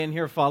In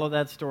here follow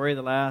that story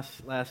the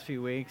last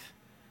few weeks.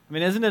 I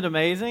mean, isn't it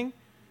amazing?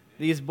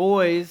 These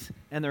boys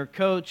and their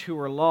coach who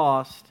were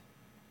lost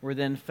were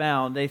then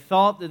found. They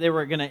thought that they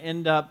were going to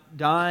end up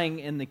dying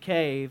in the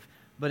cave,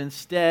 but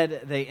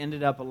instead they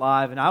ended up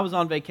alive. And I was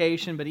on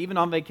vacation, but even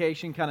on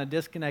vacation, kind of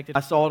disconnected. I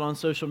saw it on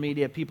social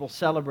media, people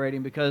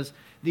celebrating because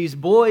these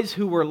boys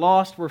who were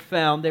lost were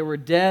found. They were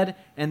dead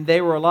and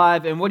they were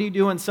alive. And what do you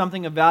do when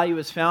something of value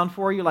is found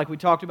for you? Like we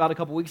talked about a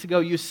couple weeks ago,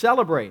 you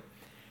celebrate.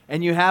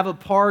 And you have a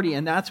party,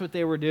 and that's what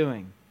they were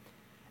doing.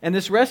 And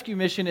this rescue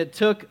mission, it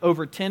took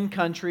over 10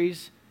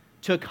 countries,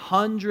 took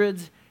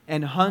hundreds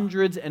and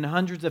hundreds and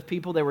hundreds of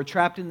people. They were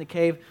trapped in the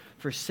cave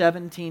for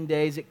 17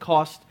 days. It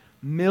cost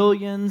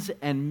millions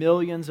and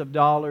millions of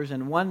dollars,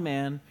 and one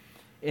man,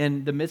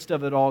 in the midst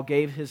of it all,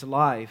 gave his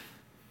life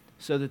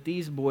so that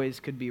these boys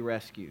could be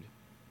rescued.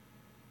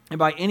 And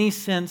by any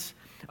sense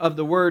of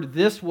the word,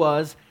 this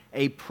was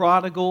a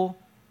prodigal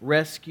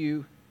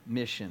rescue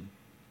mission.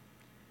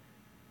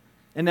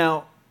 And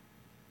now,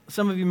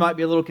 some of you might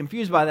be a little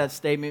confused by that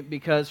statement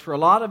because for a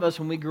lot of us,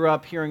 when we grew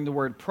up hearing the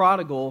word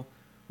prodigal,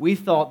 we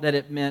thought that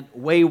it meant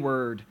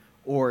wayward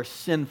or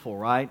sinful,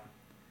 right?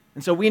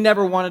 And so we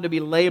never wanted to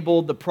be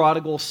labeled the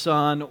prodigal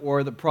son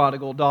or the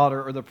prodigal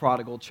daughter or the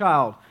prodigal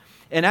child.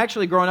 And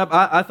actually, growing up,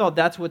 I thought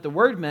that's what the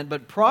word meant,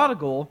 but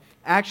prodigal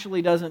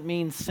actually doesn't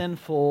mean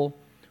sinful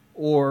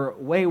or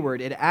wayward.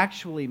 It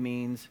actually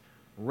means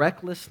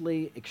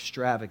recklessly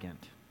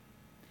extravagant.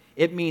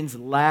 It means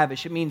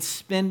lavish. It means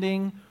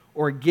spending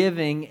or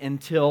giving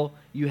until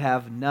you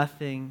have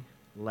nothing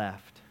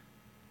left.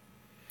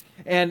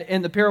 And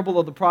in the parable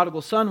of the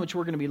prodigal son, which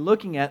we're going to be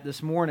looking at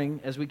this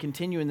morning as we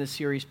continue in this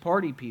series,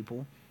 Party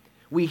People,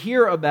 we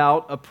hear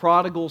about a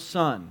prodigal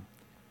son.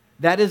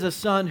 That is a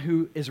son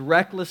who is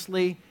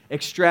recklessly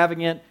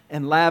extravagant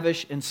and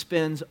lavish and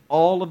spends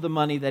all of the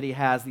money that he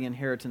has, the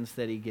inheritance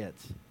that he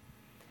gets.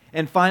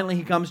 And finally,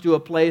 he comes to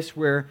a place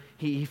where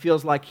he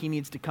feels like he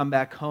needs to come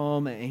back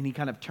home, and he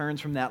kind of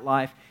turns from that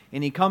life.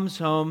 And he comes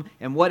home,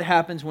 and what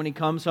happens when he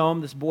comes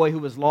home? This boy who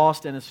was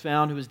lost and is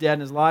found, who was dead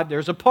and is alive,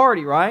 there's a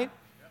party, right?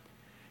 Yep.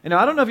 And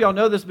I don't know if y'all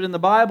know this, but in the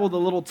Bible, the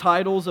little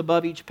titles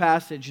above each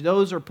passage,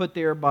 those are put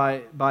there by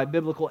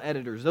biblical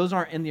editors. Those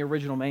aren't in the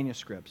original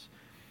manuscripts.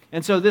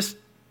 And so this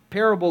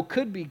parable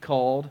could be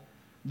called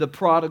the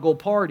prodigal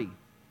party,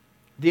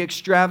 the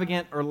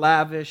extravagant or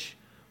lavish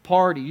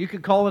party. You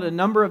could call it a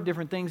number of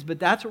different things, but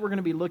that's what we're going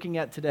to be looking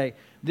at today.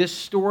 This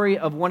story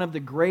of one of the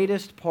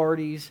greatest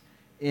parties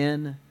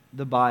in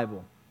the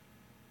Bible.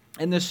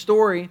 And this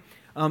story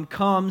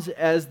comes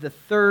as the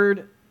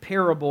third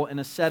parable in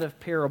a set of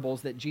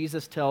parables that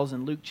Jesus tells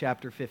in Luke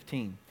chapter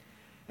 15.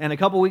 And a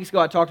couple weeks ago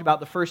I talked about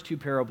the first two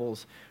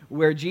parables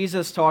where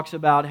Jesus talks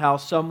about how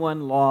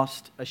someone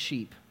lost a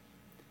sheep.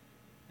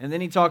 And then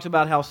he talks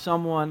about how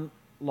someone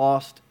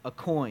lost a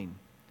coin.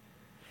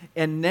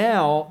 And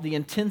now the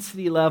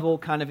intensity level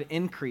kind of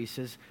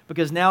increases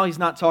because now he's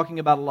not talking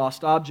about a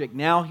lost object.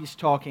 Now he's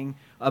talking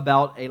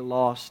about a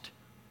lost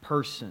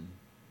person,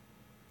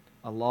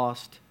 a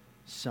lost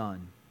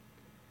son.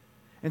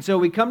 And so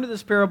we come to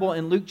this parable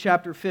in Luke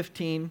chapter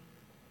 15.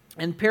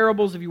 And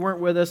parables, if you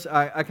weren't with us,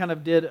 I kind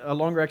of did a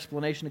longer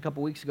explanation a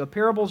couple weeks ago.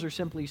 Parables are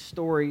simply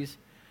stories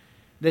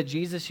that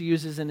Jesus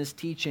uses in his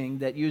teaching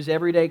that use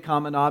everyday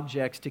common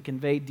objects to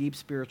convey deep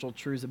spiritual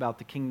truths about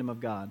the kingdom of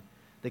God,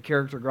 the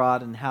character of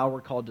God, and how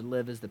we're called to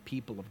live as the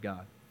people of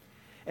God.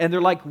 And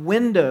they're like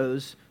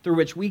windows through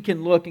which we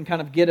can look and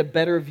kind of get a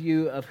better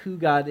view of who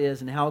God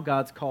is and how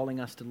God's calling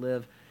us to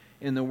live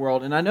in the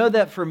world. And I know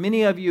that for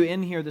many of you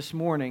in here this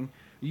morning,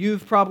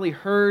 you've probably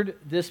heard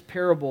this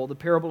parable, the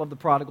parable of the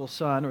prodigal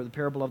son or the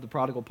parable of the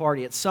prodigal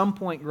party, at some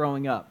point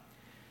growing up.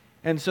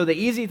 And so the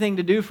easy thing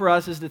to do for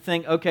us is to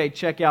think, okay,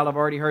 check out, I've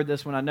already heard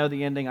this one, I know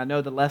the ending, I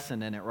know the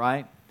lesson in it,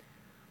 right?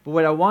 But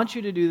what I want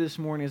you to do this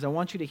morning is I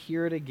want you to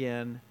hear it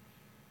again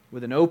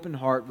with an open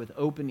heart, with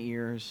open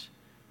ears,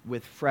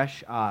 with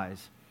fresh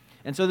eyes.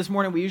 And so this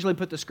morning we usually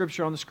put the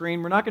scripture on the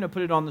screen. We're not going to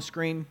put it on the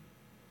screen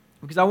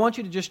because I want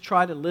you to just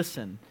try to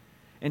listen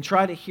and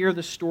try to hear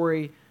the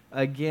story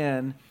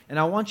again. And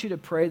I want you to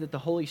pray that the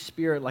Holy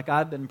Spirit, like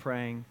I've been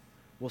praying,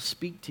 will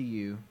speak to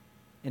you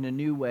in a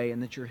new way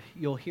and that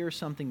you'll hear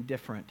something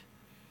different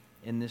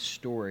in this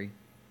story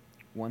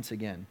once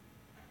again.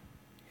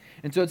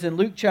 And so it's in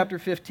Luke chapter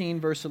 15,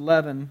 verse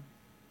 11.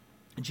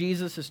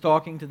 Jesus is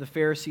talking to the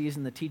Pharisees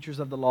and the teachers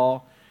of the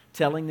law,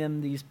 telling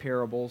them these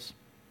parables.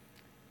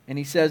 And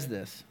he says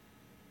this: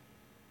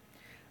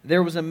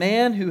 "There was a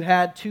man who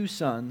had 2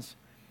 sons,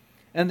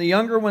 and the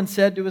younger one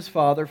said to his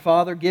father,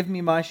 'Father, give me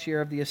my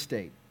share of the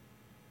estate.'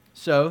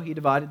 So he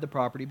divided the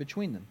property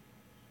between them.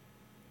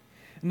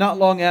 Not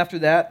long after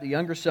that, the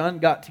younger son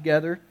got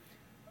together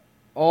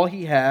all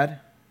he had,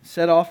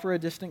 set off for a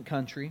distant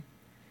country,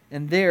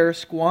 and there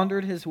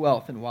squandered his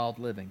wealth in wild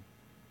living.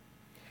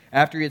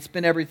 After he had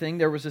spent everything,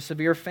 there was a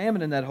severe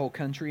famine in that whole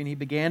country, and he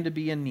began to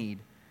be in need.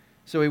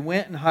 So he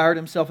went and hired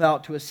himself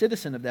out to a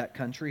citizen of that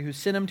country, who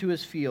sent him to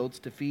his fields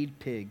to feed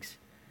pigs.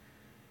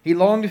 He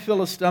longed to fill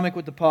his stomach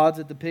with the pods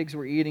that the pigs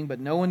were eating, but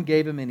no one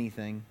gave him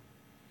anything.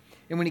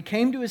 And when he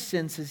came to his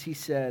senses, he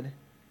said,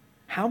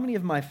 how many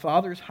of my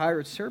father's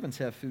hired servants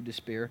have food to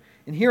spare,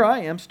 and here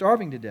I am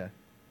starving to death?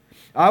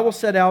 I will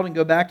set out and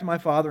go back to my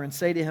father and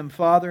say to him,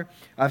 Father,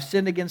 I've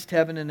sinned against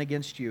heaven and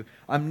against you.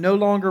 I'm no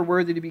longer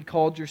worthy to be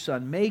called your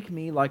son. Make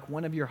me like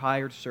one of your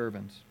hired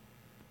servants.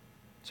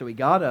 So he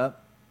got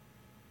up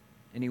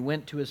and he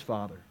went to his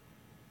father.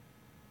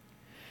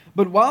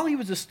 But while he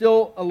was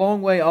still a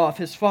long way off,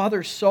 his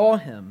father saw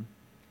him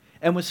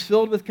and was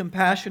filled with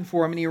compassion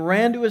for him, and he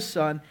ran to his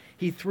son.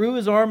 He threw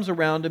his arms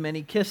around him and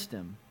he kissed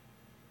him.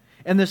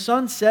 And the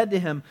son said to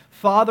him,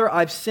 Father,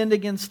 I've sinned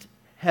against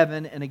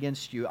heaven and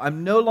against you.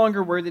 I'm no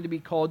longer worthy to be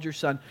called your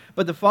son.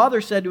 But the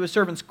father said to his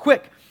servants,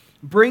 Quick,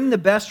 bring the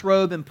best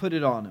robe and put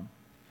it on him.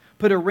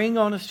 Put a ring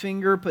on his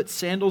finger, put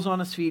sandals on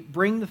his feet,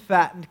 bring the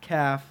fattened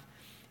calf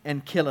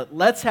and kill it.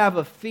 Let's have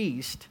a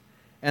feast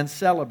and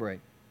celebrate.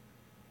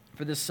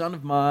 For this son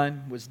of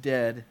mine was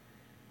dead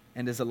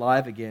and is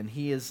alive again.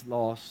 He is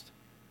lost,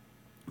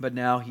 but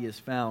now he is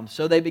found.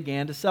 So they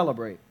began to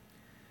celebrate.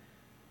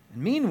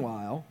 And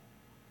meanwhile,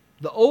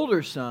 the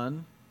older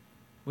son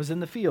was in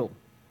the field.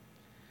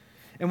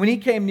 And when he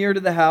came near to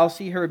the house,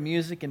 he heard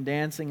music and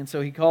dancing, and so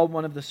he called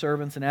one of the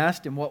servants and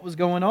asked him what was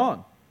going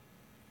on.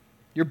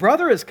 Your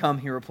brother has come,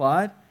 he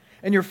replied,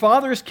 and your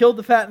father has killed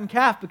the fattened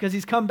calf because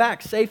he's come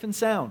back safe and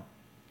sound.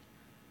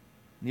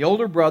 And the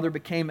older brother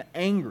became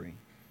angry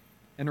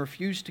and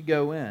refused to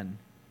go in.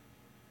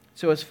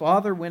 So his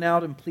father went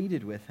out and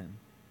pleaded with him.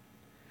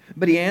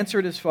 But he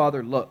answered his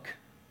father, Look,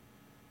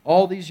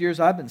 all these years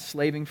I've been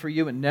slaving for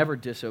you and never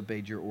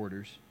disobeyed your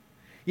orders.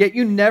 Yet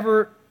you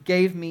never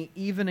gave me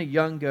even a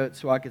young goat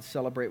so I could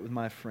celebrate with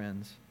my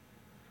friends.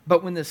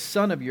 But when this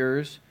son of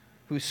yours,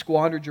 who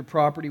squandered your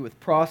property with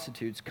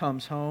prostitutes,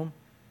 comes home,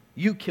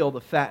 you kill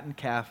the fattened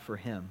calf for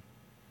him.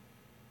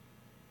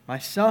 My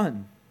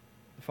son,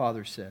 the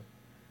father said,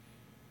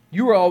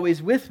 you were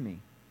always with me,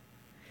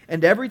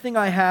 and everything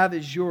I have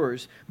is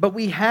yours. But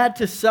we had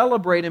to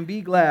celebrate and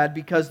be glad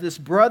because this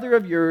brother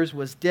of yours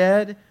was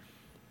dead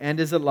and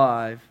is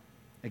alive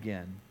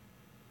again.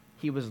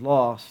 He was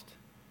lost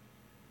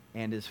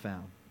and is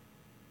found.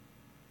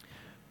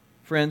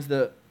 Friends,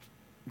 the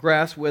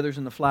grass withers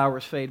and the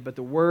flowers fade, but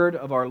the word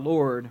of our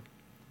Lord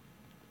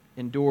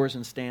endures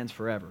and stands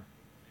forever.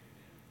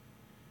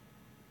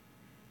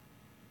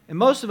 And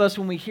most of us,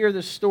 when we hear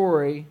this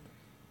story,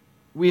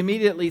 we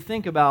immediately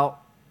think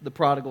about the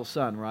prodigal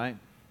son, right?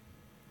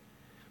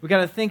 We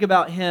got to think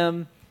about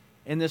him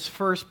in this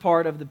first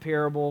part of the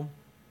parable,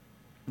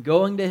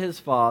 going to his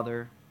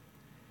father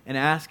and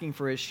asking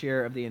for his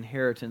share of the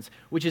inheritance,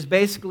 which is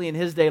basically in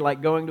his day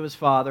like going to his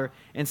father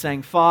and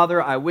saying,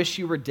 Father, I wish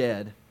you were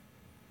dead.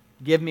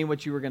 Give me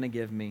what you were going to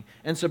give me.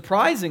 And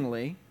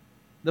surprisingly,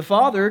 the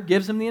father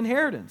gives him the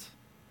inheritance.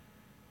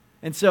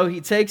 And so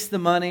he takes the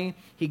money,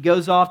 he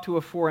goes off to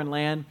a foreign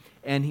land,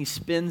 and he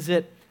spends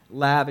it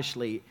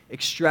lavishly,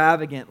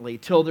 extravagantly,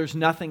 till there's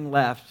nothing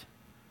left.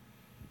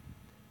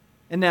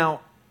 And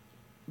now,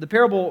 the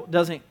parable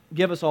doesn't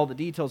give us all the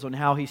details on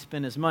how he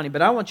spent his money,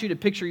 but I want you to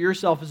picture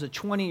yourself as a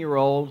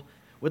 20-year-old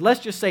with,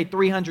 let's just say,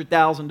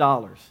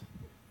 $300,000.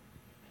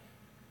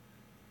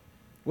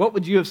 What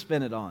would you have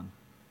spent it on?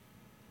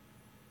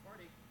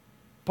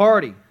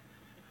 Party.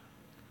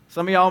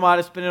 Some of y'all might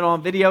have spent it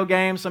on video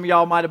games. Some of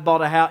y'all might have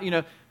bought a house. You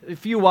know, a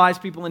few wise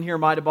people in here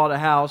might have bought a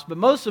house. But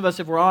most of us,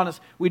 if we're honest,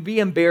 we'd be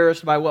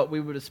embarrassed by what we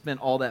would have spent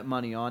all that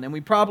money on. And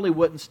we probably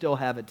wouldn't still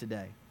have it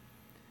today.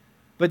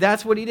 But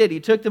that's what he did. He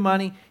took the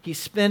money, he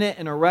spent it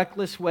in a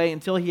reckless way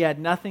until he had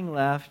nothing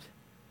left.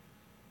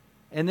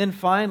 And then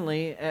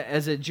finally,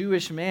 as a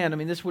Jewish man, I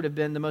mean, this would have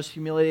been the most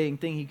humiliating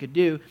thing he could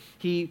do.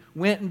 He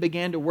went and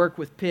began to work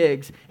with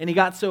pigs, and he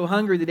got so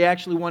hungry that he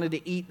actually wanted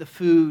to eat the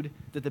food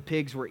that the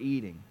pigs were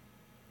eating.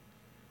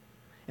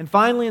 And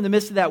finally, in the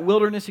midst of that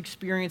wilderness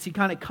experience, he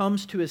kind of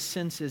comes to his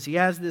senses. He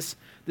has this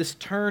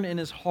turn in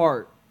his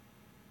heart.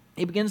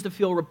 He begins to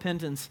feel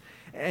repentance,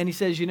 and he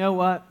says, you know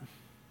what?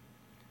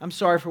 I'm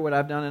sorry for what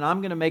I've done, and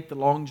I'm going to make the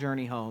long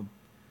journey home.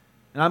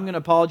 And I'm going to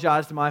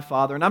apologize to my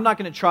father. And I'm not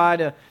going to try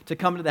to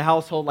come to the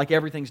household like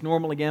everything's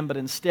normal again, but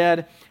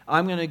instead,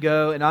 I'm going to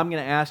go and I'm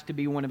going to ask to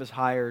be one of his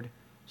hired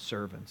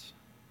servants.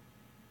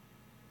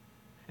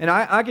 And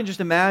I can just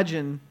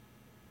imagine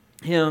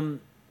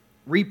him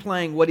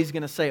replaying what he's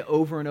going to say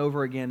over and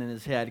over again in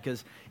his head.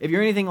 Because if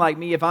you're anything like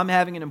me, if I'm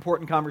having an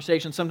important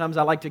conversation, sometimes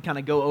I like to kind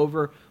of go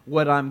over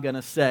what I'm going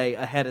to say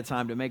ahead of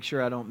time to make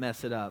sure I don't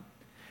mess it up.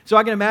 So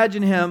I can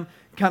imagine him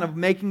kind of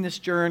making this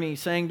journey,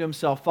 saying to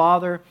himself,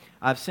 Father,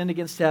 I've sinned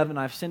against heaven,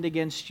 I've sinned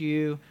against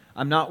you,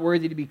 I'm not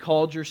worthy to be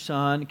called your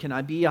son, can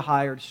I be a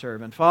hired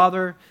servant?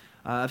 Father,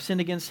 I've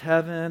sinned against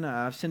heaven,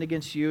 I've sinned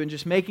against you, and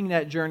just making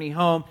that journey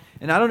home.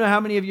 And I don't know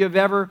how many of you have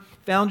ever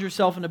found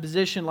yourself in a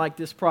position like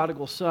this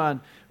prodigal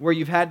son, where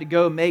you've had to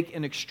go make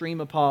an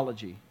extreme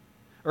apology.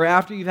 Or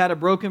after you've had a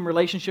broken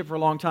relationship for a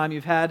long time,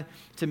 you've had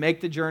to make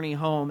the journey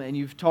home and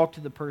you've talked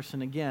to the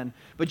person again.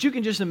 But you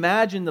can just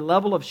imagine the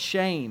level of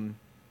shame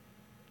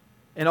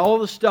and all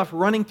the stuff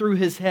running through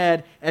his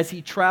head as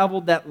he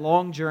traveled that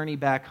long journey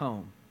back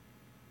home.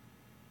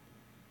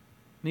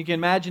 And you can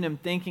imagine him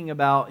thinking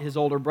about his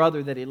older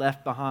brother that he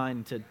left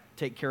behind to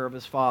take care of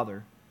his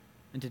father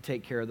and to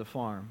take care of the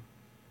farm.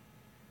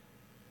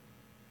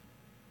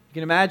 You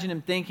can imagine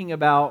him thinking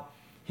about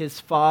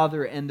his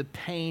father and the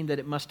pain that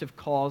it must have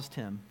caused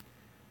him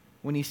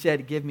when he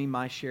said, "Give me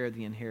my share of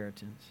the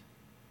inheritance."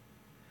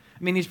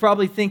 I mean, he's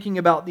probably thinking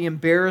about the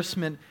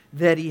embarrassment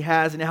that he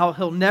has and how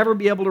he'll never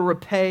be able to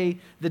repay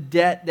the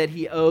debt that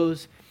he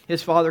owes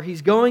his father.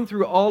 He's going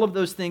through all of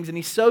those things, and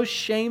he's so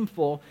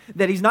shameful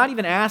that he's not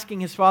even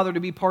asking his father to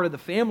be part of the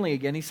family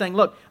again. He's saying,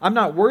 "Look, I'm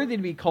not worthy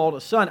to be called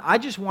a son. I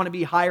just want to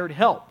be hired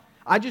help.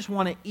 I just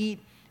want to eat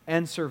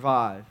and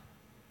survive."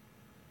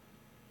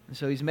 And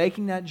so he's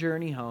making that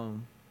journey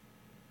home.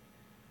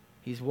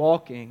 He's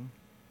walking.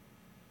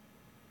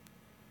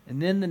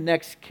 And then the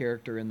next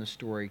character in the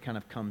story kind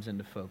of comes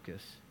into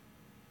focus.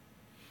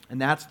 And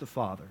that's the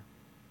father.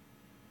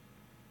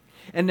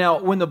 And now,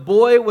 when the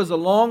boy was a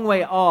long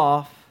way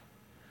off,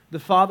 the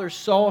father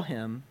saw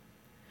him,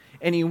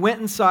 and he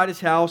went inside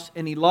his house,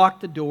 and he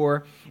locked the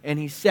door, and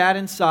he sat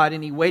inside,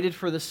 and he waited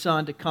for the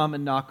son to come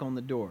and knock on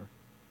the door.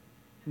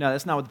 No,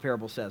 that's not what the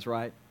parable says,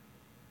 right?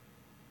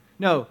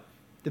 No,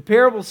 the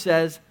parable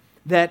says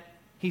that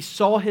he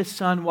saw his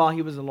son while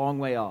he was a long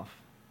way off.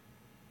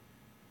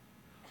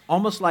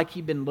 Almost like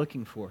he'd been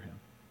looking for him.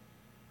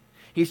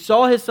 He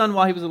saw his son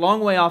while he was a long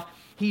way off.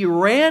 He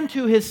ran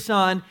to his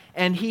son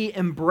and he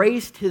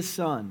embraced his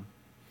son.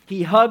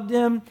 He hugged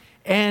him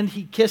and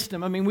he kissed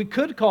him. I mean, we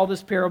could call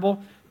this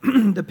parable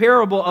the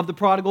parable of the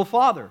prodigal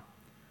father.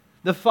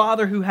 The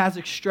father who has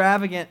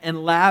extravagant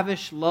and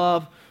lavish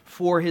love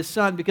for his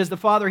son. Because the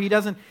father, he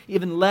doesn't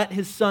even let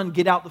his son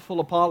get out the full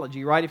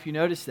apology, right? If you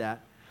notice that.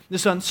 The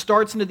son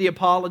starts into the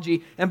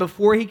apology, and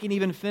before he can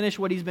even finish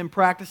what he's been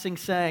practicing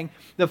saying,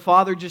 the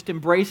father just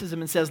embraces him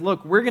and says,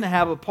 "Look, we're going to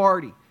have a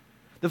party."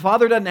 The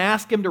father doesn't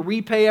ask him to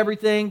repay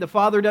everything. The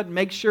father doesn't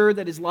make sure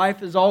that his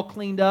life is all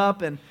cleaned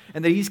up and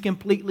that he's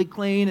completely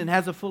clean and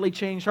has a fully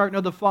changed heart. No,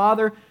 the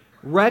father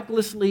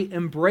recklessly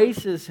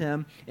embraces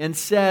him and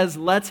says,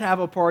 "Let's have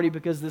a party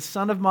because this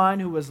son of mine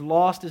who was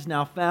lost is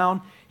now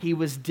found. He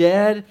was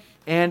dead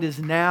and is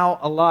now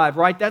alive."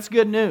 Right? That's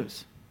good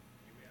news.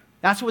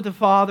 That's what the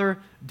father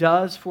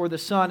does for the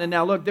son. And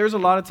now look, there's a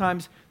lot of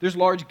times, there's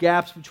large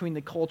gaps between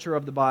the culture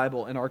of the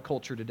Bible and our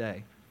culture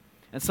today.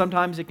 And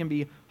sometimes it can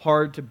be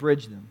hard to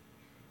bridge them.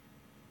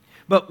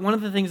 But one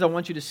of the things I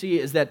want you to see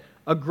is that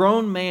a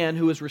grown man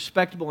who was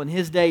respectable in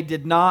his day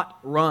did not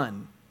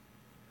run.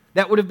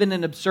 That would have been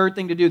an absurd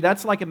thing to do.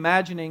 That's like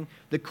imagining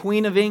the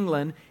Queen of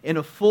England in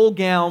a full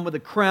gown with a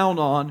crown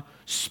on,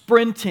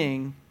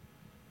 sprinting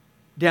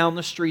down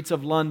the streets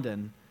of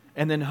London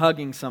and then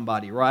hugging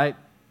somebody, right?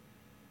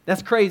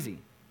 That's crazy.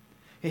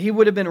 He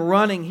would have been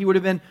running. He would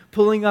have been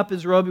pulling up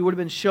his robe. He would have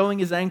been showing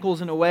his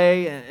ankles in a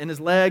way and his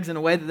legs in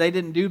a way that they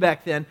didn't do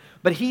back then.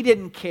 But he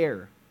didn't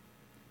care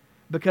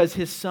because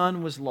his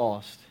son was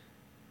lost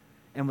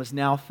and was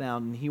now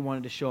found, and he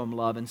wanted to show him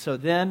love. And so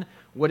then,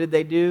 what did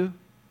they do?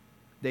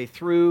 They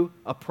threw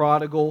a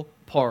prodigal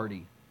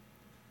party.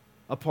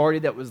 A party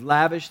that was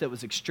lavish, that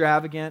was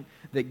extravagant,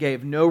 that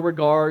gave no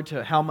regard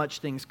to how much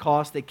things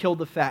cost. They killed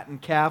the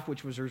fattened calf,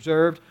 which was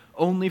reserved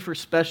only for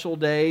special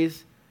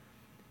days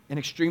and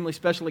extremely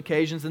special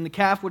occasions, and the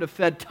calf would have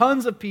fed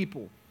tons of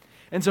people.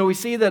 And so we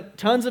see that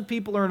tons of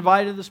people are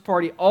invited to this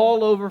party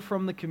all over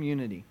from the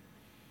community.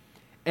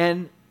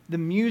 And the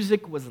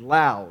music was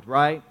loud,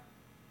 right?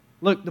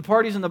 Look, the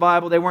parties in the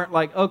Bible, they weren't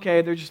like,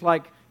 okay, they're just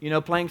like,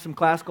 playing some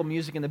classical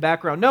music in the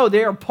background. No,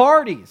 they are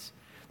parties.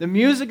 The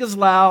music is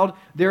loud.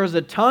 There is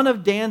a ton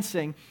of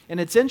dancing. And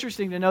it's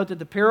interesting to note that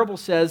the parable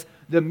says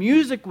the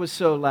music was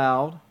so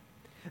loud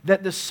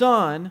that the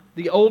son,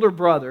 the older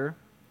brother,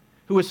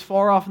 who was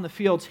far off in the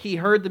fields, he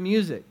heard the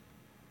music.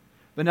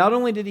 But not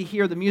only did he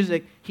hear the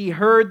music, he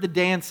heard the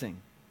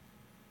dancing.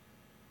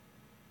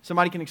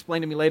 Somebody can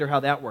explain to me later how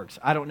that works.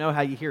 I don't know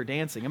how you hear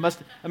dancing.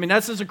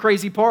 That's just a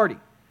crazy party.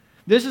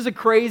 This is a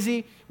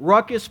crazy,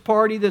 ruckus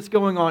party that's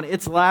going on.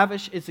 It's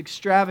lavish, it's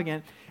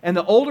extravagant. And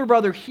the older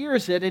brother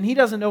hears it, and he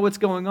doesn't know what's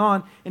going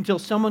on until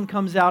someone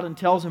comes out and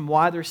tells him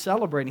why they're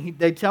celebrating.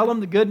 They tell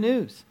him the good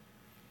news.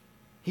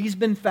 He's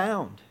been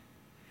found.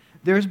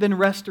 There's been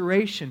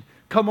restoration.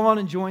 Come on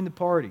and join the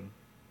party.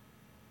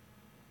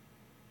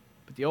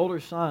 But the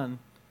older son,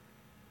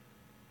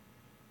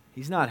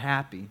 he's not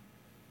happy.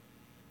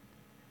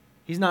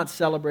 He's not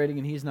celebrating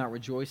and he's not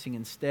rejoicing.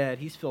 Instead,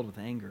 he's filled with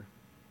anger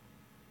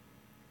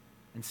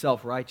and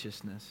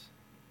self-righteousness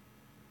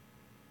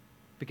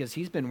because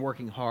he's been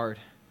working hard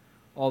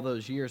all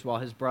those years while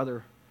his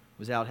brother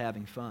was out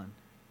having fun.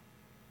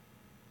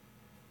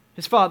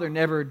 His father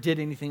never did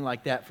anything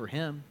like that for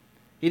him.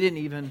 He didn't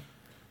even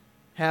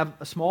have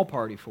a small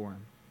party for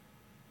him.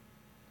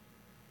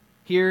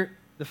 Here,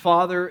 the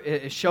father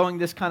is showing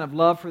this kind of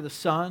love for the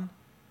son,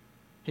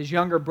 his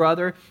younger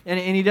brother, and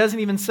he doesn't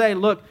even say,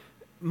 "Look,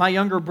 my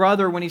younger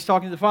brother," when he's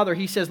talking to the father,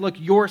 he says, "Look,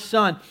 your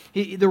son."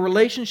 The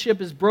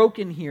relationship is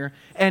broken here,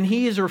 and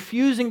he is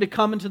refusing to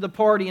come into the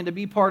party and to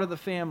be part of the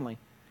family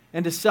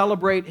and to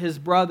celebrate his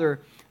brother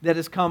that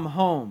has come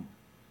home.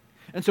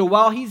 And so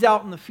while he's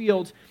out in the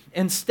fields,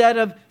 instead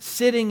of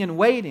sitting and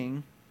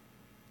waiting,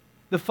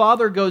 the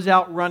father goes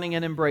out running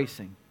and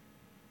embracing.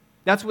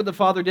 That's what the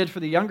father did for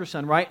the younger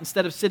son, right?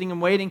 Instead of sitting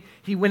and waiting,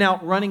 he went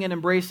out running and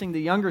embracing the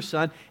younger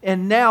son.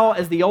 And now,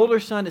 as the older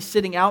son is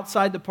sitting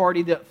outside the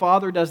party, the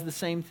father does the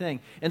same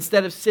thing.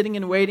 Instead of sitting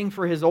and waiting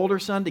for his older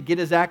son to get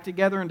his act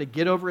together and to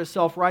get over his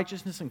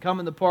self-righteousness and come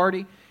in the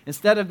party,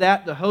 instead of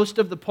that, the host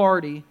of the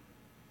party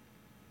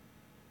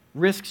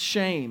risks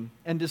shame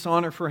and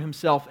dishonor for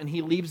himself, and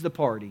he leaves the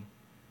party.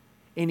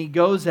 And he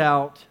goes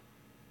out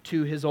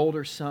to his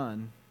older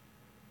son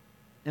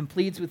and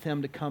pleads with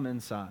him to come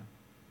inside.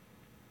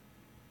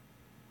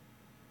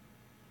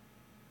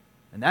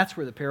 And that's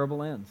where the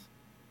parable ends.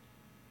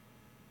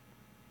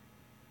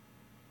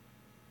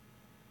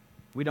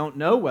 We don't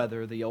know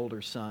whether the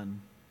older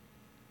son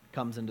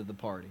comes into the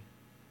party.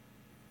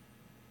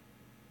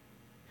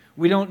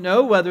 We don't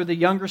know whether the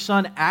younger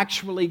son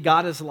actually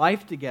got his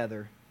life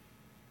together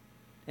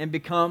and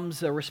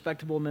becomes a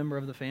respectable member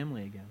of the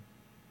family again.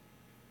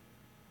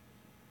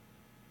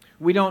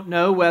 We don't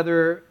know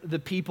whether the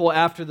people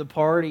after the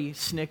party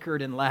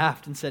snickered and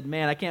laughed and said,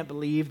 man, I can't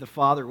believe the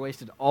father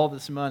wasted all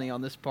this money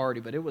on this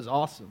party, but it was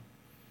awesome.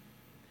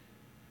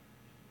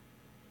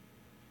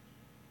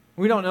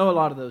 We don't know a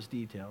lot of those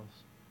details.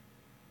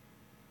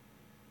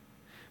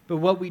 But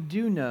what we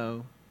do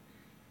know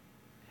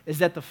is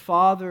that the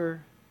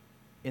Father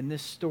in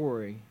this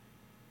story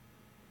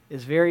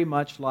is very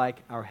much like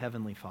our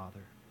Heavenly Father,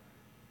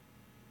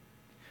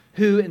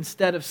 who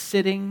instead of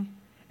sitting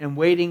and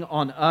waiting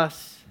on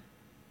us,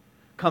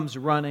 comes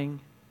running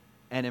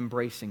and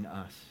embracing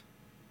us.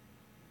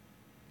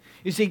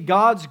 You see,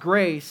 God's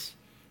grace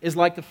is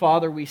like the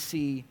Father we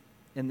see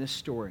in this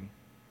story.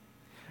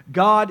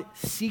 God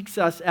seeks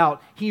us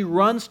out. He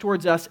runs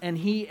towards us and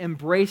He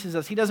embraces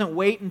us. He doesn't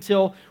wait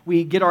until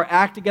we get our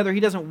act together.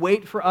 He doesn't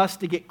wait for us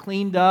to get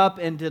cleaned up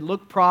and to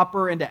look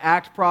proper and to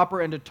act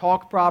proper and to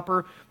talk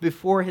proper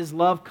before His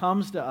love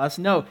comes to us.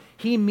 No,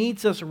 He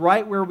meets us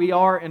right where we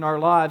are in our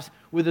lives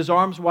with His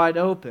arms wide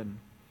open,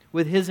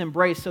 with His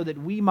embrace, so that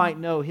we might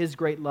know His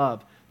great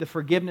love, the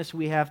forgiveness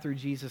we have through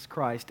Jesus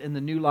Christ, and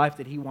the new life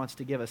that He wants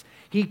to give us.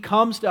 He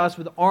comes to us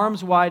with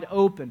arms wide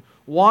open,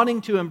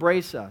 wanting to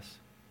embrace us.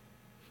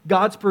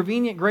 God's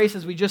prevenient grace,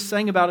 as we just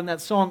sang about in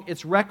that song,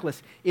 it's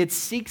reckless. It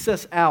seeks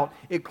us out.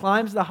 It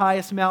climbs the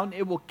highest mountain.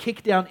 It will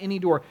kick down any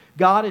door.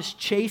 God is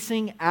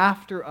chasing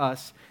after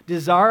us,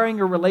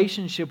 desiring a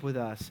relationship with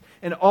us.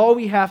 And all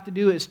we have to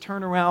do is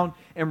turn around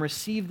and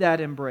receive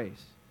that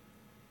embrace.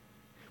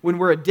 When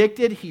we're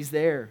addicted, He's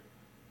there.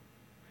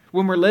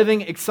 When we're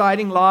living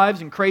exciting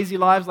lives and crazy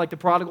lives like the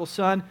prodigal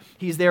son,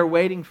 He's there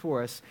waiting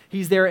for us.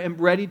 He's there and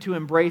ready to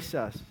embrace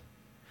us.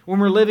 When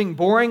we're living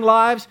boring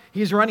lives,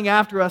 He's running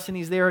after us and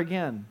He's there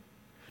again.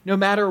 No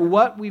matter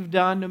what we've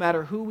done, no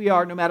matter who we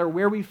are, no matter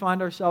where we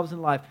find ourselves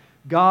in life,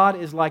 God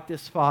is like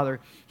this Father.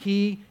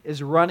 He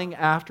is running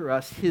after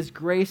us. His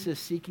grace is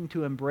seeking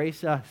to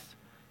embrace us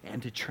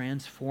and to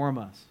transform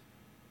us.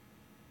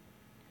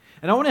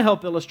 And I want to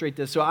help illustrate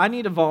this, so I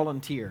need a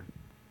volunteer.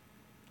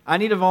 I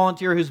need a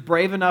volunteer who's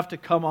brave enough to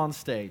come on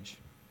stage.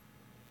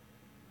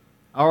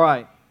 All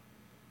right.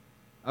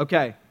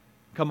 Okay,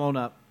 come on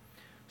up.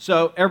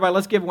 So, everybody,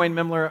 let's give Wayne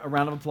Mimler a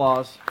round of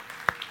applause.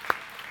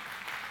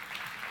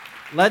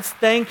 Let's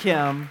thank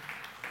him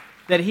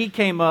that he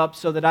came up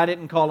so that I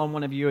didn't call on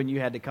one of you and you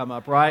had to come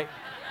up, right?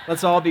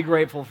 Let's all be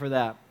grateful for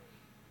that.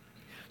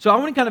 So I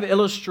want to kind of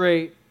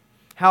illustrate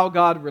how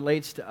God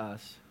relates to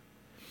us.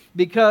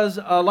 Because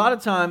a lot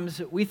of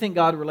times we think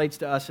God relates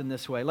to us in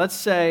this way. Let's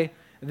say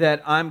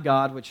that I'm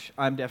God, which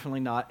I'm definitely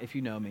not if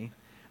you know me.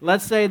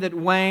 Let's say that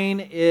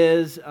Wayne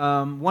is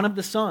one of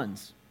the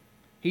sons.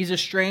 He's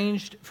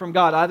estranged from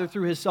God, either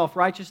through his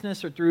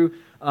self-righteousness or through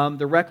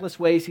the reckless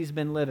ways he's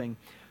been living.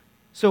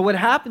 So what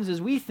happens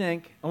is we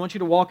think, I want you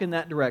to walk in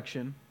that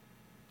direction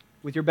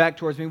with your back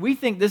towards me. We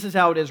think this is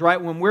how it is, right?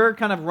 When we're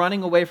kind of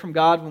running away from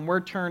God, when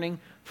we're turning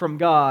from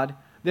God,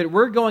 that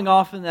we're going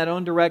off in that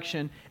own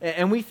direction,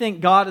 and we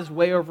think God is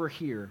way over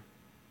here,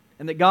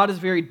 and that God is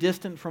very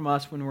distant from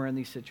us when we're in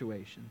these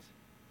situations.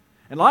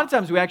 And a lot of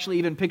times we actually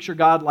even picture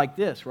God like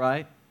this,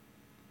 right?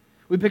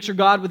 We picture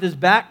God with His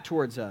back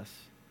towards us.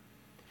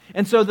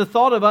 And so the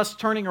thought of us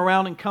turning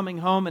around and coming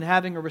home and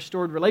having a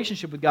restored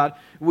relationship with God,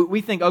 we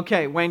think,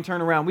 okay, Wayne,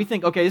 turn around. We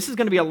think, okay, this is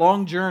going to be a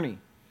long journey.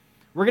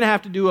 We're going to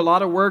have to do a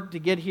lot of work to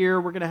get here.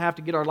 We're going to have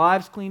to get our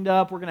lives cleaned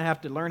up. We're going to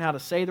have to learn how to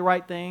say the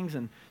right things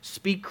and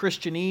speak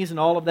Christianese and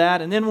all of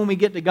that. And then when we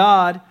get to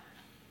God,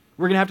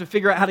 we're going to have to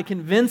figure out how to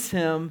convince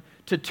Him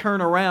to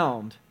turn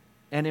around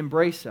and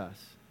embrace us.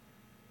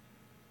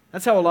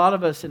 That's how a lot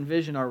of us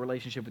envision our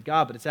relationship with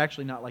God, but it's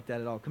actually not like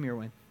that at all. Come here,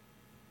 Wayne.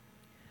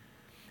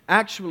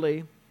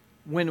 Actually,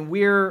 when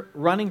we're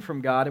running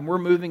from God and we're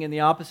moving in the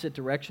opposite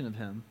direction of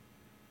Him,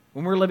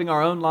 when we're living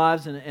our own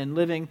lives and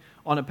living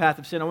on a path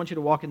of sin, I want you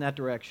to walk in that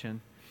direction.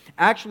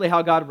 Actually,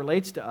 how God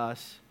relates to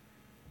us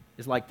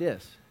is like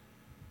this.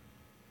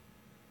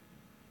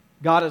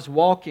 God is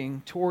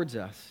walking towards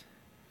us.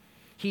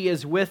 He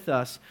is with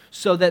us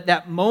so that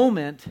that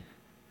moment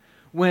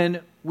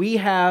when we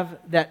have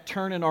that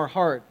turn in our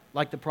heart,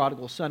 like the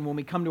prodigal son, when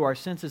we come to our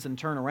senses and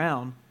turn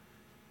around,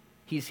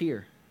 He's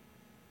here.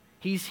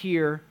 He's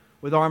here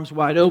with arms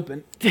wide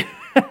open to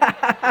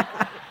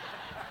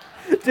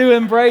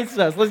embrace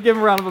us. Let's give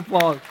him a round of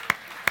applause.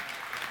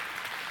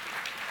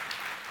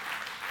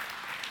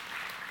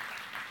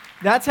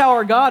 That's how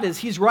our God is.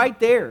 He's right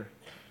there.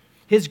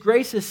 His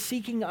grace is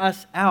seeking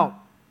us out.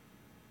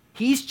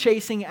 He's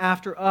chasing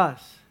after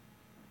us.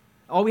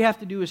 All we have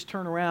to do is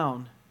turn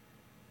around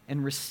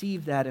and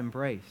receive that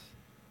embrace.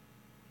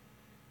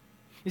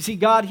 You see,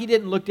 God, He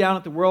didn't look down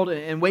at the world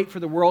and wait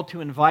for the world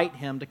to invite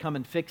Him to come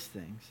and fix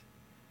things.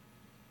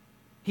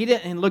 He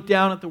didn't look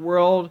down at the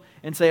world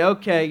and say,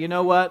 okay, you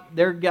know what?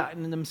 They're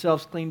getting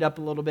themselves cleaned up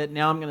a little bit.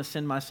 Now I'm going to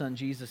send my son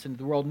Jesus into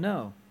the world.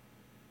 No.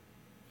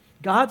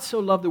 God so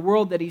loved the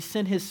world that He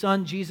sent His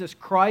Son, Jesus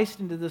Christ,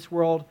 into this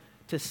world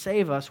to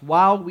save us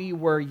while we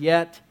were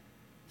yet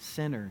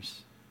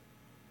sinners.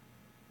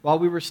 While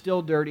we were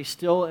still dirty,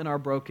 still in our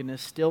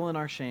brokenness, still in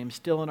our shame,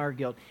 still in our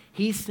guilt.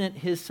 He sent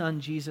His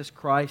Son, Jesus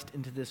Christ,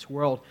 into this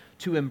world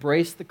to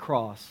embrace the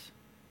cross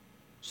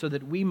so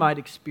that we might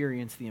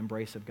experience the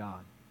embrace of God.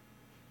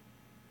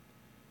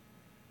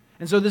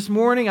 And so this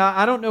morning,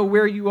 I don't know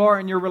where you are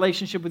in your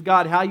relationship with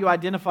God, how you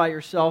identify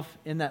yourself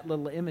in that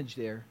little image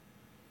there.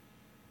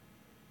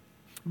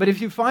 But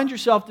if you find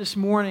yourself this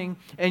morning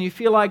and you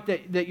feel like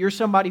that you're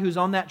somebody who's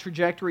on that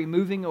trajectory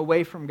moving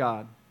away from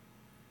God,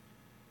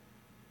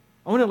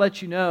 I want to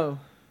let you know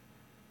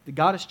that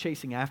God is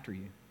chasing after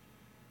you.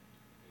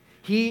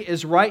 He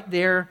is right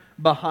there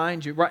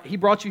behind you. He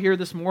brought you here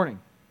this morning.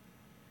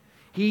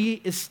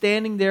 He is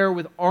standing there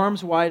with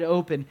arms wide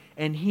open,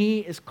 and He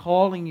is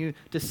calling you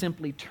to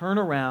simply turn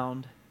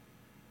around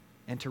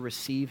and to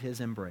receive His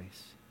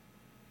embrace.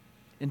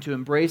 And to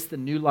embrace the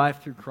new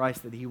life through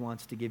Christ that He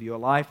wants to give you. A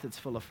life that's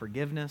full of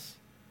forgiveness,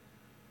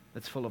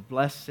 that's full of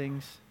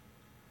blessings,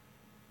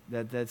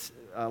 that's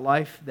a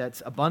life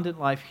that's abundant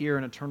life here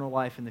and eternal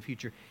life in the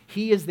future.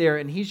 He is there,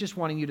 and He's just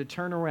wanting you to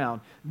turn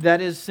around.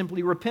 That is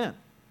simply repent.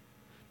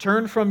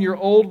 Turn from your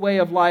old way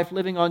of life,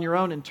 living on your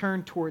own, and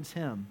turn towards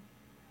Him.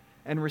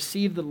 And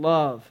receive the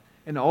love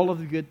and all of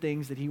the good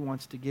things that He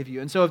wants to give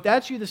you. And so if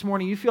that's you this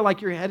morning, you feel like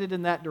you're headed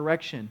in that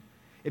direction.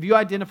 If you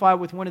identify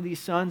with one of these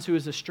sons who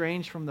is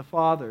estranged from the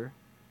Father,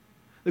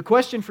 the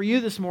question for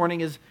you this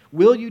morning is,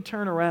 will you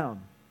turn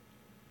around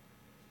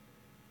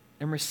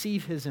and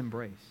receive His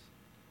embrace?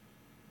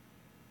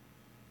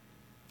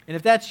 And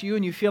if that's you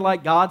and you feel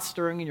like God's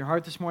stirring in your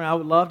heart this morning, I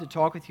would love to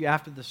talk with you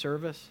after the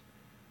service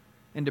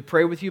and to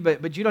pray with you,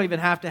 but you don't even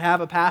have to have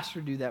a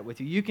pastor do that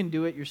with you. You can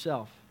do it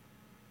yourself.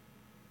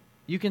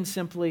 You can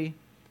simply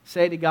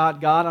say to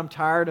God, God, I'm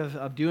tired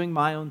of doing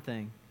my own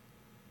thing.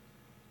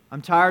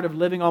 I'm tired of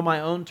living on my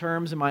own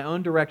terms in my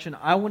own direction.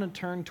 I want to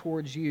turn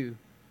towards you.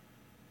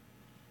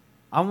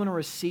 I want to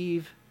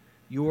receive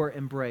your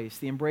embrace,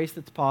 the embrace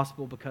that's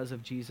possible because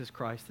of Jesus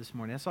Christ this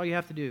morning. That's all you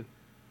have to do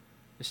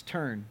is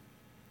turn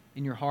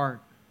in your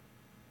heart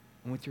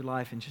and with your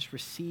life and just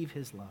receive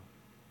His love.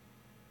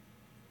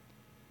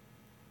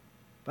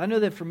 But I know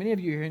that for many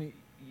of you here,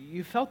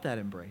 you felt that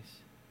embrace.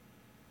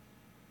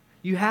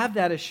 You have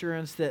that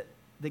assurance that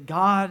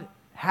God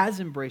has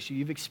embraced you.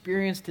 You've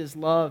experienced His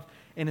love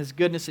and His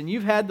goodness, and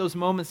you've had those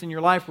moments in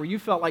your life where you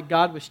felt like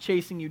God was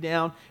chasing you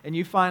down, and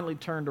you finally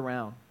turned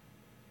around.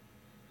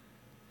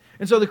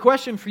 And so the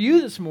question for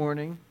you this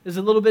morning is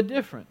a little bit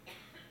different.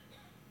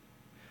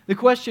 The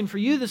question for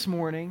you this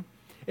morning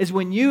is,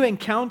 when you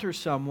encounter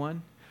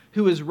someone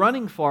who is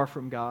running far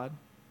from God,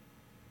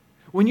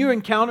 when you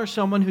encounter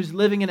someone who's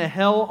living in a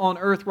hell on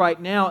earth right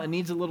now and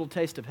needs a little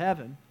taste of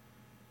heaven,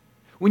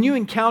 when you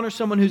encounter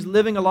someone who's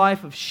living a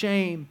life of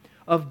shame,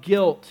 of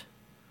guilt,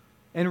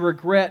 and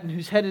regret, and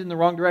who's headed in the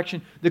wrong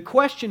direction, the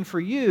question for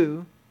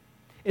you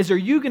is, are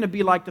you going to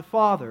be like the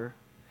Father,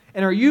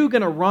 and are you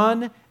going to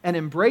run and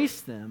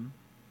embrace them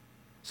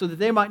so that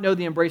they might know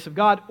the embrace of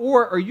God,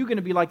 or are you going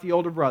to be like the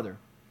older brother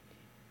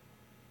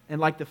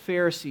and like the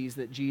Pharisees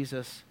that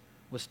Jesus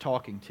was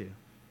talking to?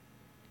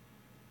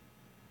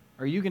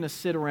 Are you going to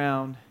sit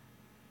around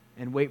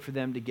and wait for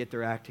them to get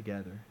their act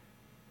together?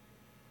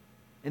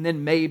 And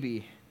then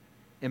maybe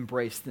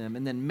embrace them,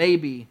 and then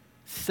maybe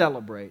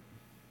celebrate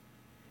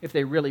if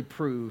they really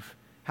prove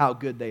how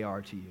good they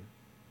are to you.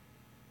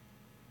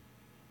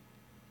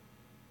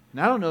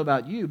 And I don't know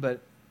about you,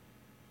 but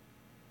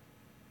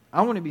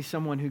I want to be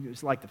someone who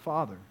is like the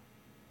Father,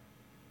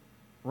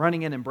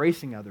 running and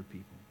embracing other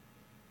people.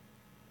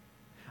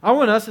 I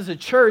want us as a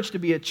church to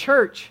be a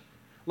church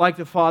like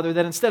the Father,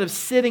 that instead of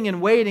sitting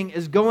and waiting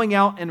is going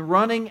out and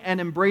running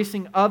and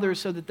embracing others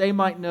so that they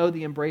might know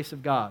the embrace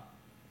of God.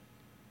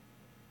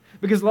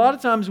 Because a lot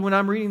of times when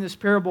I'm reading this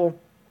parable,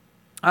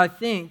 I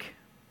think,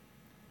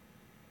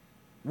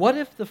 what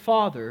if the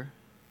Father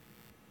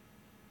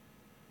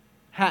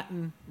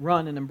hadn't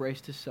run and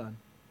embraced His Son?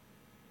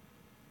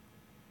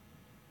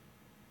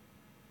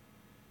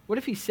 What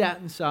if He sat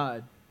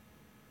inside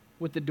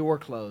with the door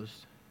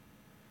closed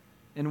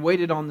and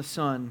waited on the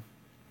Son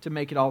to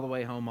make it all the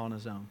way home on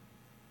His own?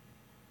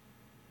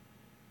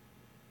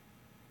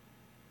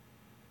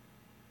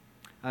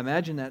 I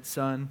imagine that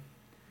Son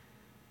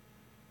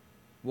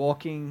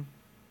walking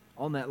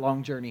on that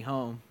long journey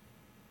home,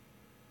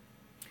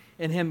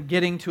 in him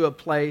getting to a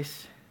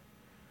place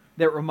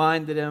that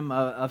reminded him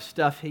of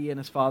stuff he and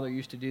his father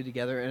used to do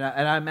together. And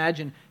I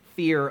imagine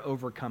fear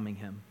overcoming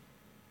him.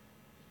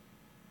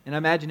 And I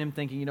imagine him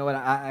thinking, you know what,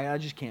 I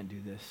just can't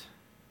do this.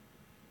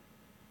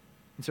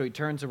 And so he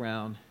turns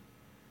around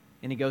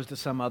and he goes to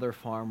some other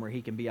farm where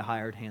he can be a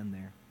hired hand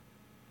there.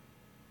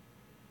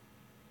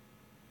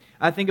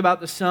 I think about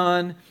the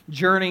son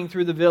journeying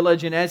through the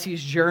village, and as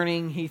he's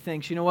journeying, he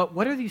thinks, you know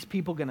what are these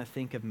people going to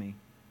think of me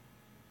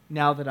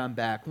now that I'm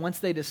back? Once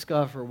they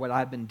discover what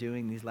I've been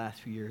doing these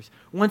last few years,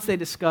 once they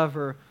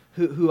discover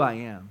who I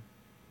am.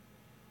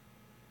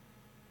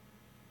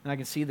 And I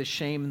can see the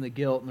shame and the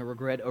guilt and the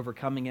regret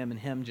overcoming him and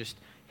him just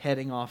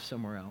heading off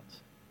somewhere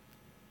else.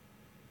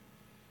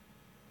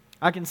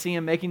 I can see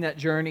him making that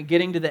journey,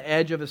 getting to the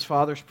edge of his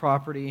father's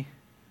property,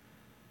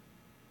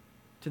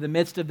 to the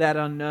midst of that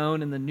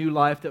unknown and the new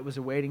life that was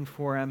awaiting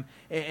for him,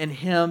 and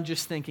him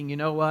just thinking, you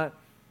know what?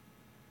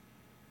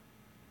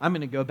 I'm going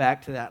to go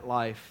back to that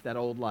life, that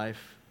old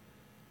life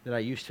that I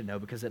used to know,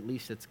 because at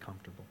least it's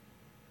comfortable.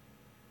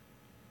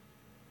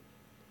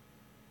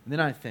 And then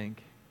I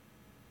think,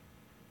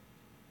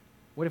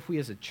 what if we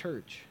as a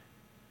church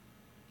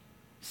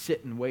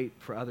sit and wait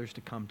for others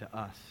to come to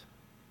us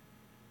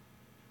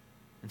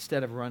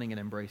instead of running and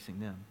embracing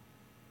them?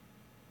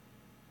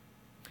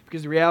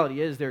 Because the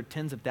reality is there are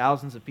tens of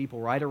thousands of people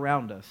right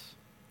around us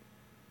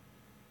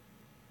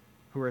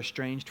who are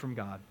estranged from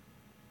God.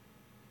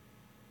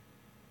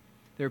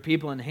 There are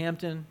people in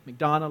Hampton,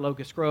 McDonough,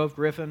 Locust Grove,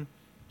 Griffin,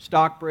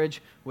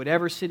 Stockbridge,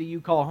 whatever city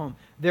you call home.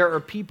 There are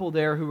people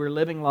there who are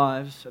living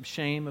lives of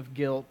shame, of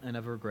guilt, and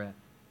of regret.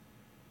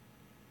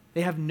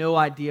 They have no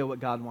idea what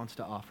God wants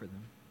to offer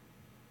them.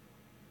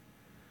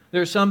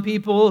 There are some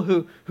people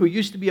who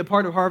used to be a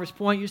part of Harvest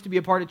Point, used to be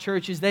a part of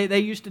churches. They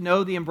used to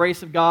know the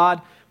embrace of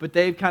God, but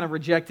they've kind of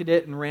rejected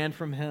it and ran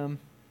from Him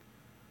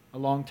a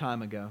long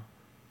time ago.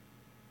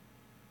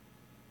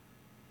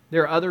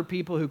 There are other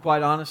people who,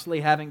 quite honestly,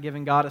 haven't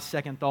given God a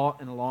second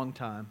thought in a long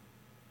time.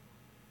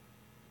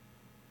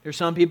 There are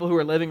some people who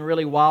are living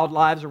really wild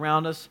lives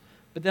around us,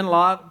 but then a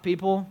lot of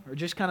people are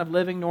just kind of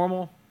living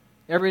normal,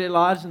 everyday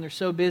lives, and they're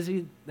so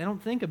busy, they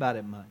don't think about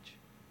it much.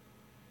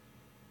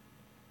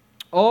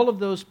 All of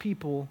those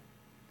people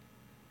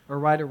are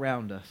right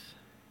around us.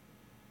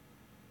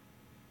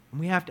 And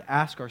we have to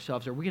ask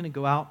ourselves, are we going to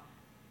go out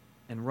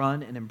and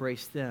run and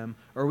embrace them,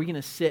 or are we going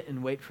to sit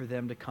and wait for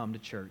them to come to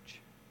church?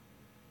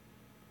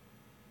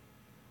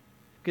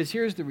 Because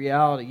here's the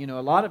reality.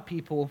 A lot of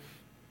people,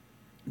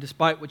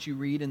 despite what you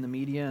read in the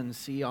media and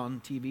see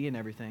on TV and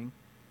everything,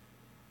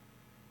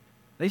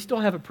 they still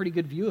have a pretty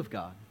good view of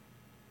God.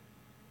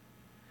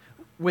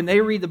 When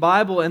they read the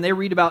Bible and they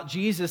read about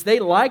Jesus, they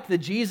like the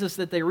Jesus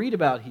that they read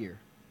about here.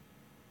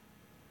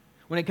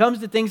 When it comes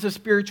to things of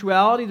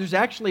spirituality, there's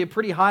actually a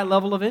pretty high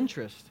level of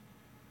interest.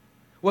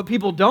 What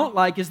people don't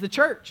like is the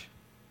church.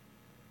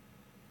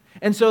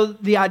 And so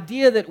the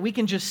idea that we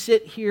can just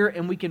sit here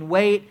and we can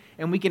wait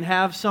and we can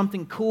have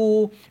something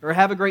cool or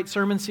have a great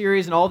sermon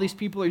series and all these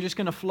people are just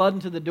going to flood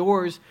into the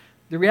doors,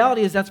 the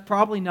reality is that's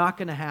probably not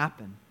going to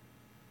happen.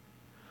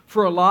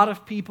 For a lot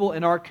of people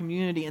in our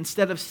community,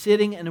 instead of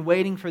sitting and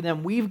waiting for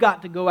them, we've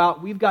got to go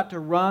out, we've got to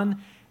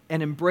run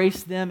and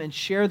embrace them and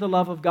share the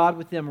love of God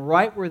with them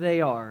right where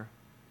they are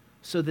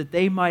so that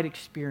they might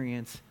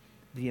experience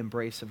the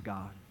embrace of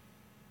God.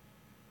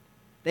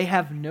 They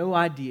have no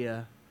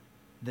idea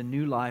the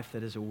new life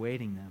that is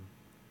awaiting them.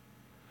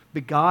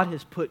 But God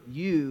has put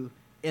you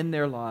in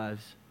their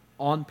lives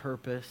on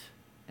purpose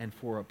and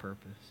for a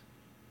purpose.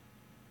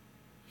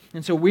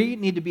 And so we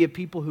need to be a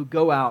people who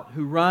go out,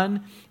 who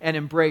run and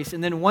embrace.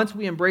 And then once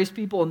we embrace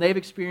people and they've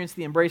experienced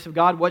the embrace of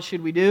God, what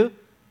should we do?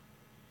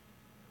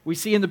 We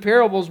see in the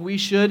parables we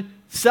should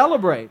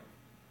celebrate.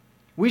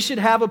 We should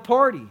have a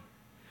party.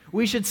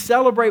 We should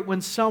celebrate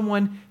when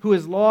someone who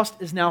is lost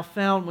is now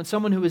found, when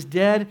someone who is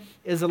dead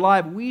is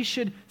alive. We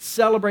should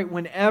celebrate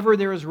whenever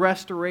there is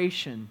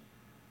restoration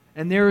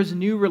and there is a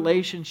new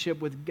relationship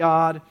with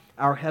God,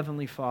 our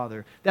Heavenly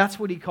Father. That's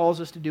what He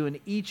calls us to do in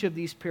each of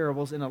these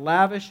parables in a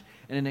lavish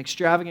and an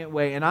extravagant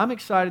way. And I'm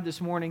excited this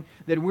morning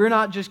that we're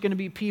not just going to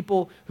be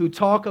people who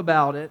talk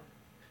about it,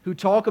 who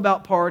talk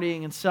about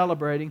partying and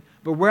celebrating,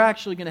 but we're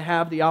actually going to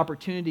have the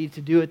opportunity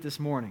to do it this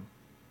morning.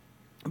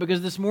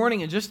 Because this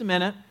morning, in just a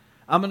minute,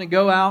 I'm going to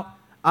go out,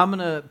 I'm going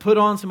to put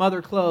on some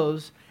other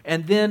clothes,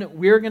 and then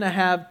we're going to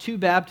have 2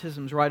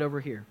 baptisms right over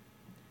here.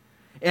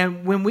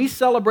 And when we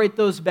celebrate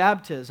those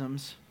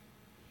baptisms,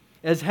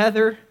 as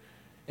Heather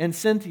and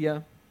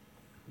Cynthia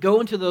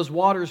go into those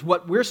waters,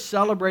 what we're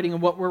celebrating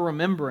and what we're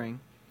remembering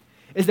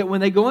is that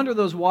when they go into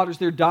those waters,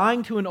 they're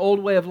dying to an old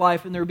way of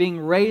life and they're being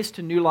raised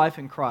to new life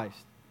in Christ.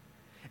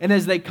 And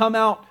as they come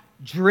out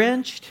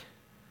drenched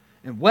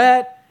and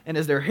wet, and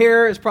as their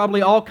hair is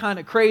probably all kind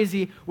of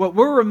crazy, what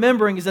we're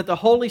remembering is that the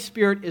Holy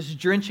Spirit is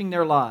drenching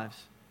their lives.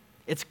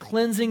 It's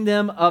cleansing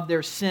them of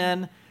their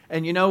sin.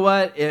 And you know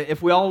what?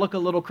 If we all look a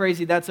little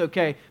crazy, that's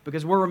okay,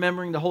 because we're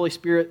remembering the Holy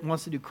Spirit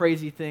wants to do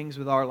crazy things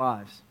with our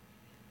lives.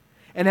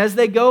 And as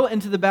they go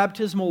into the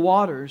baptismal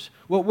waters,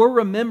 what we're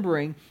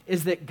remembering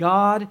is that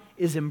God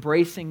is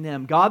embracing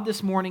them. God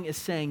this morning is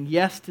saying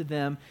yes to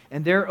them,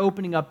 and they're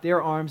opening up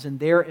their arms and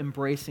they're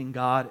embracing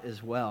God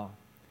as well.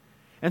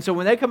 And so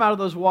when they come out of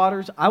those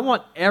waters, I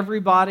want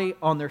everybody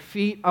on their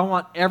feet. I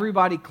want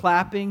everybody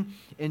clapping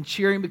and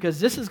cheering, because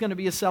this is going to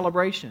be a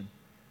celebration.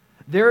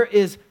 There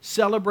is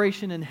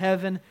celebration in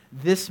heaven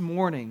this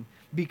morning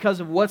because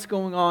of what's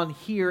going on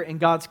here in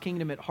God's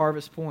kingdom at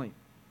Harvest Point.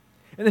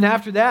 And then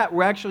after that,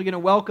 we're actually going to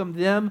welcome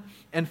them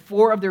and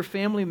 4 of their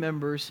family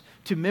members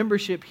to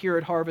membership here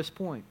at Harvest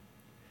Point.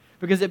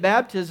 Because at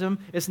baptism,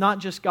 it's not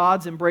just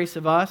God's embrace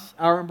of us,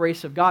 our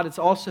embrace of God. It's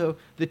also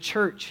the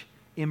church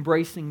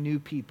embracing new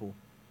people,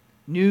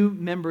 new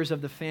members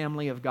of the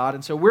family of God.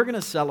 And so we're going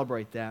to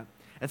celebrate that.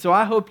 And so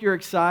I hope you're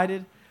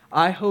excited.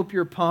 I hope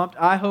you're pumped.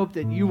 I hope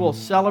that you will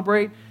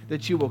celebrate,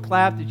 that you will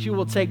clap, that you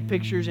will take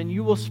pictures, and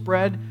you will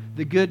spread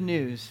the good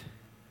news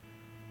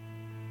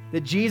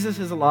that Jesus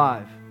is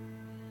alive.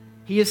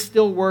 He is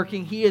still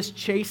working. He is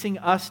chasing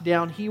us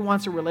down. He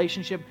wants a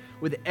relationship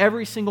with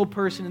every single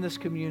person in this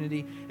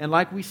community. And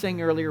like we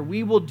sang earlier,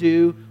 we will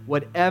do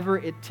whatever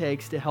it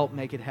takes to help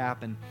make it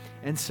happen.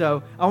 And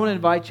so I want to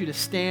invite you to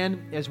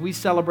stand as we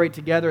celebrate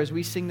together, as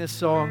we sing this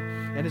song,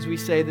 and as we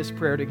say this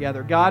prayer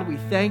together. God, we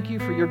thank you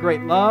for your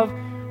great love.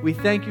 We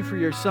thank you for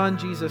your Son,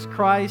 Jesus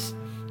Christ.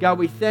 God,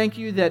 we thank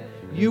you that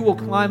you will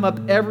climb up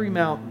every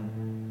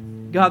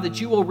mountain. God,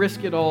 that you will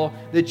risk it all,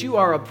 that you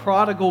are a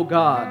prodigal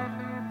God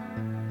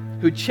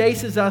who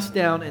chases us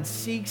down and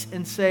seeks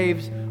and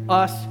saves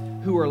us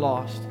who are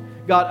lost.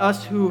 God,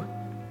 us who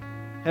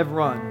have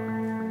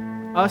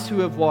run, us who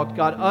have walked,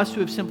 God, us who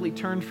have simply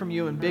turned from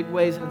you in big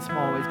ways and in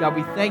small ways. God,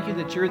 we thank you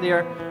that you're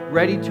there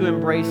ready to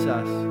embrace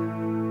us.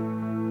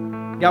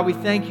 God, we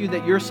thank you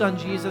that your Son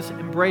Jesus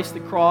embraced the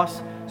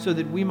cross so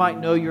that we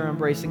might know your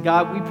embrace. And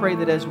God, we pray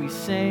that as we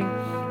sing,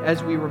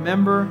 as we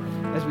remember,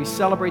 as we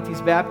celebrate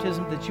these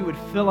baptisms, that you would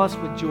fill us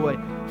with joy.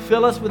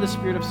 Fill us with a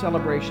spirit of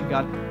celebration,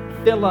 God.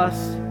 Fill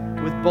us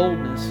with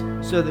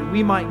boldness so that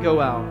we might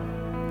go out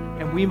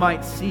and we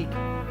might seek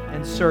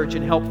and search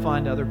and help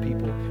find other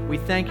people. We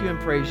thank you and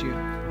praise you.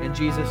 In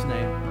Jesus'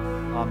 name,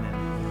 amen.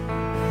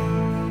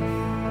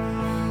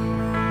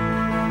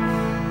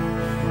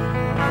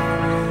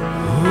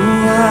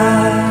 Oh, I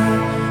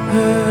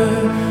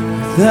heard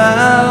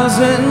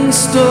 1,000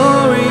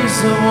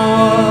 stories of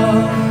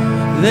war.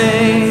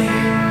 They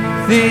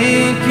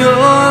think you're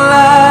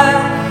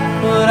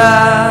lying, but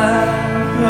I